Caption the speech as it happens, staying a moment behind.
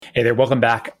Hey there, welcome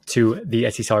back to the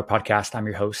Etsy Seller Podcast. I'm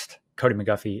your host, Cody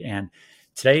McGuffey, and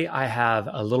today I have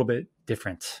a little bit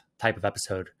different type of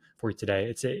episode for you today.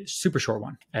 It's a super short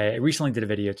one. I recently did a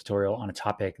video tutorial on a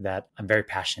topic that I'm very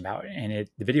passionate about, and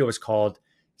the video was called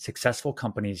Successful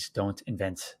Companies Don't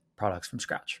Invent Products from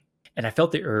Scratch. And I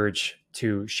felt the urge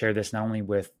to share this not only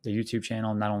with the YouTube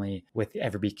channel, not only with the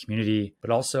Everbee community, but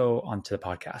also onto the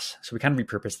podcast. So we kind of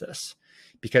repurposed this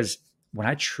because when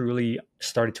I truly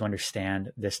started to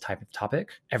understand this type of topic,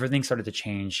 everything started to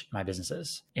change in my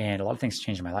businesses. And a lot of things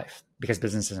changed in my life because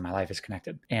businesses in my life is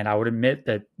connected. And I would admit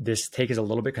that this take is a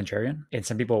little bit contrarian and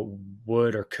some people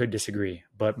would or could disagree.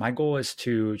 But my goal is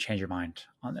to change your mind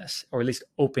on this, or at least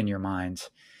open your mind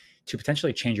to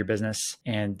potentially change your business.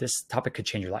 And this topic could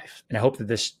change your life. And I hope that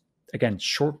this, again,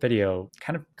 short video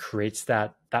kind of creates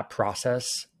that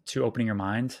process to opening your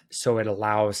mind, so it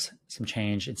allows some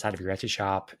change inside of your Etsy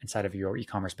shop, inside of your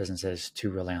e-commerce businesses to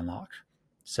really unlock.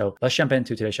 So let's jump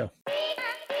into today's show.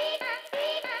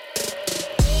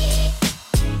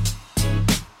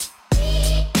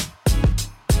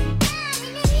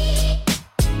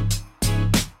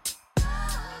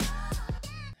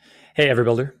 Hey,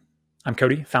 Everbuilder. I'm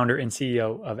Cody, founder and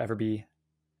CEO of Everbee.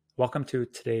 Welcome to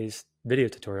today's video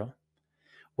tutorial,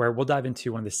 where we'll dive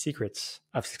into one of the secrets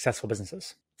of successful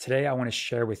businesses. Today, I want to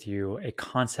share with you a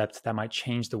concept that might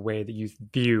change the way that you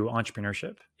view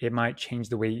entrepreneurship. It might change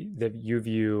the way that you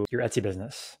view your Etsy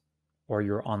business or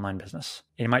your online business.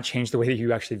 It might change the way that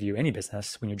you actually view any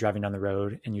business when you're driving down the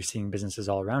road and you're seeing businesses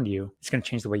all around you. It's going to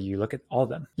change the way you look at all of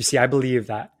them. You see, I believe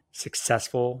that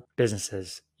successful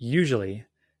businesses usually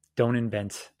don't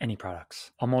invent any products.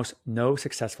 Almost no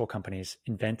successful companies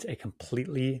invent a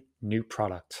completely new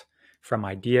product, from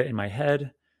idea in my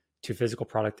head to physical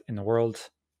product in the world.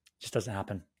 Just doesn't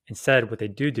happen. Instead, what they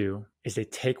do is they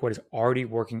take what is already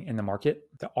working in the market,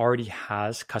 that already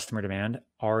has customer demand,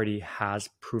 already has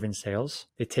proven sales.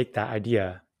 They take that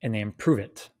idea and they improve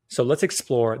it. So let's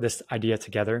explore this idea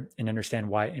together and understand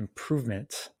why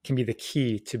improvement can be the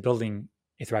key to building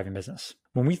a thriving business.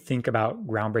 When we think about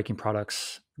groundbreaking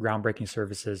products, groundbreaking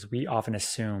services, we often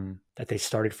assume that they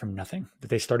started from nothing,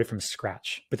 that they started from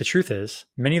scratch. But the truth is,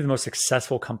 many of the most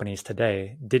successful companies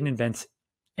today didn't invent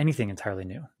anything entirely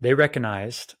new. They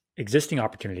recognized existing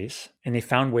opportunities and they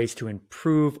found ways to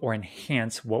improve or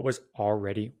enhance what was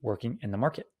already working in the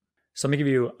market. So let me give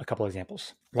you a couple of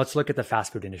examples. Let's look at the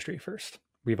fast food industry first.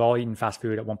 We've all eaten fast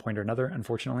food at one point or another,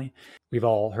 unfortunately. We've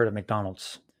all heard of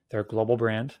McDonald's. They're a global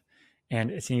brand, and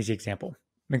it's an easy example.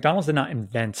 McDonald's did not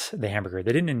invent the hamburger.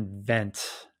 They didn't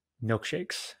invent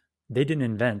milkshakes. They didn't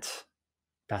invent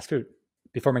fast food.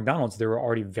 Before McDonald's, there were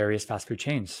already various fast food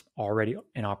chains already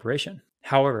in operation.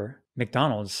 However,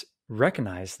 McDonald's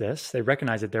recognized this. They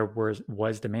recognized that there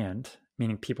was demand,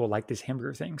 meaning people liked these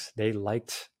hamburger things. They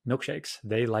liked milkshakes.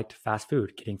 They liked fast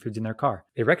food, getting foods in their car.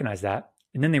 They recognized that.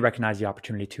 And then they recognized the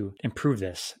opportunity to improve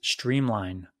this,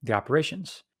 streamline the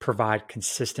operations, provide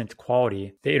consistent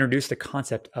quality. They introduced the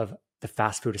concept of the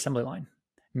fast food assembly line,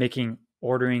 making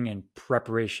ordering and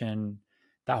preparation,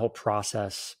 that whole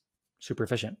process, super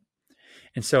efficient.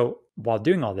 And so while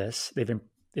doing all this, they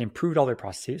improved all their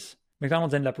processes.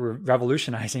 McDonald's ended up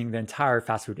revolutionizing the entire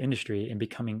fast food industry and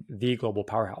becoming the global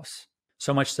powerhouse.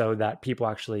 So much so that people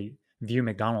actually view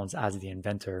McDonald's as the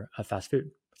inventor of fast food.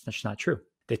 That's just not true.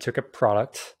 They took a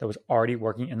product that was already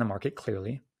working in the market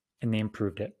clearly, and they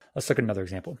improved it. Let's look at another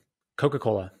example.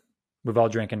 Coca-Cola. We've all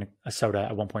drinking a soda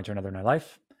at one point or another in our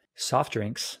life. Soft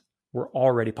drinks were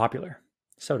already popular.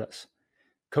 Sodas.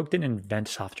 Coke didn't invent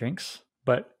soft drinks,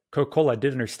 but Coca-Cola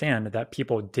did understand that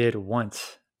people did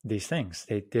want these things.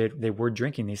 They were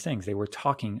drinking these things. They were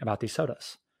talking about these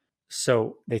sodas.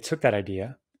 So they took that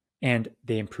idea and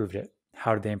they improved it.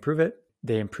 How did they improve it?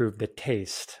 They improved the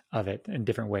taste of it in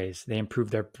different ways. They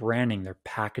improved their branding, their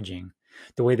packaging,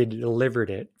 the way they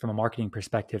delivered it from a marketing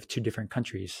perspective to different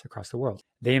countries across the world.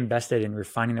 They invested in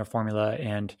refining their formula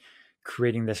and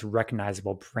creating this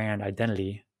recognizable brand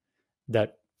identity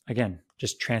that, again,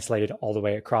 just translated all the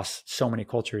way across so many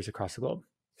cultures across the globe.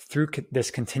 Through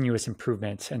this continuous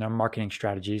improvement in their marketing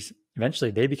strategies, eventually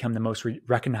they become the most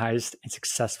recognized and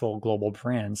successful global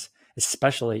brands,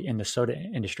 especially in the soda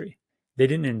industry. They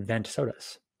didn't invent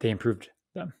sodas. They improved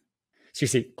them. So you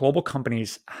see, global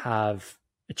companies have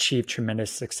achieved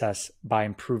tremendous success by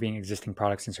improving existing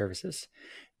products and services.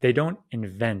 They don't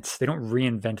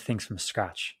reinvent things from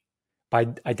scratch. By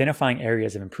identifying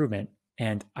areas of improvement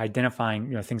and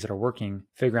identifying, things that are working,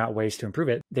 figuring out ways to improve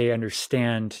it, they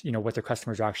understand, what their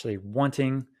customers are actually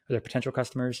wanting, or their potential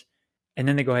customers, and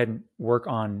then they go ahead and work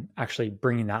on actually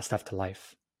bringing that stuff to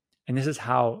life. And this is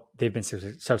how they've been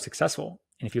so successful.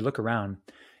 And if you look around,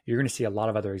 you're going to see a lot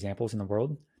of other examples in the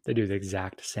world that do the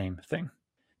exact same thing.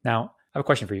 Now, I have a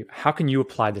question for you. How can you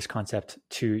apply this concept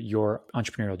to your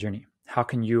entrepreneurial journey? How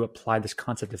can you apply this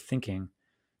concept of thinking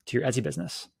to your Etsy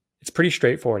business? It's pretty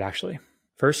straightforward, actually.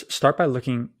 First, start by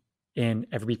looking in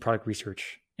every product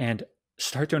research and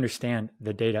start to understand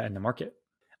the data in the market.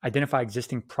 Identify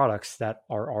existing products that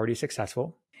are already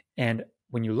successful. And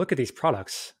when you look at these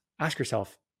products, ask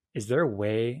yourself, is there a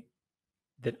way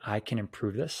that I can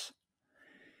improve this?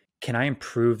 Can I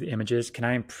improve the images? Can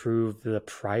I improve the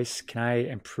price? Can I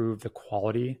improve the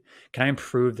quality? Can I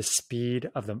improve the speed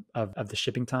of the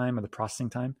shipping time or the processing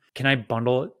time? Can I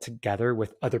bundle it together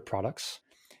with other products?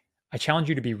 I challenge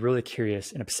you to be really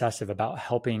curious and obsessive about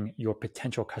helping your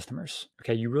potential customers.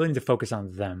 Okay, you really need to focus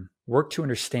on them. Work to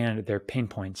understand their pain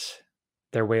points,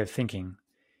 their way of thinking,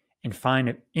 and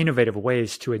find innovative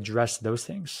ways to address those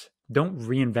things. Don't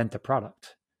reinvent the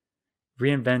product.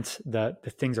 Reinvent the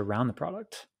things around the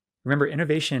product. Remember,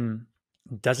 innovation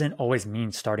doesn't always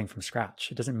mean starting from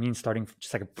scratch. It doesn't mean starting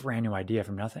just like a brand new idea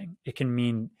from nothing. It can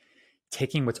mean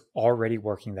taking what's already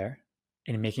working there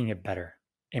and making it better.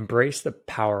 Embrace the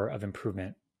power of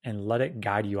improvement and let it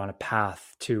guide you on a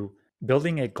path to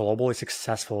building a globally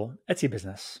successful Etsy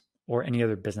business or any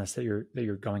other business that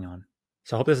you're going on.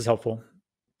 So I hope this is helpful.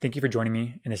 Thank you for joining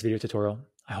me in this video tutorial.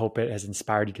 I hope it has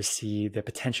inspired you to see the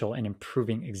potential in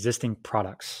improving existing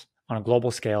products on a global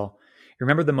scale.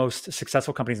 Remember, the most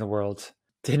successful companies in the world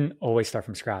didn't always start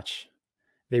from scratch.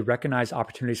 They recognized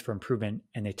opportunities for improvement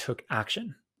and they took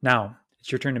action. Now,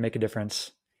 it's your turn to make a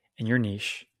difference in your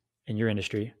niche, in your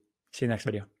industry. See you next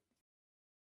video.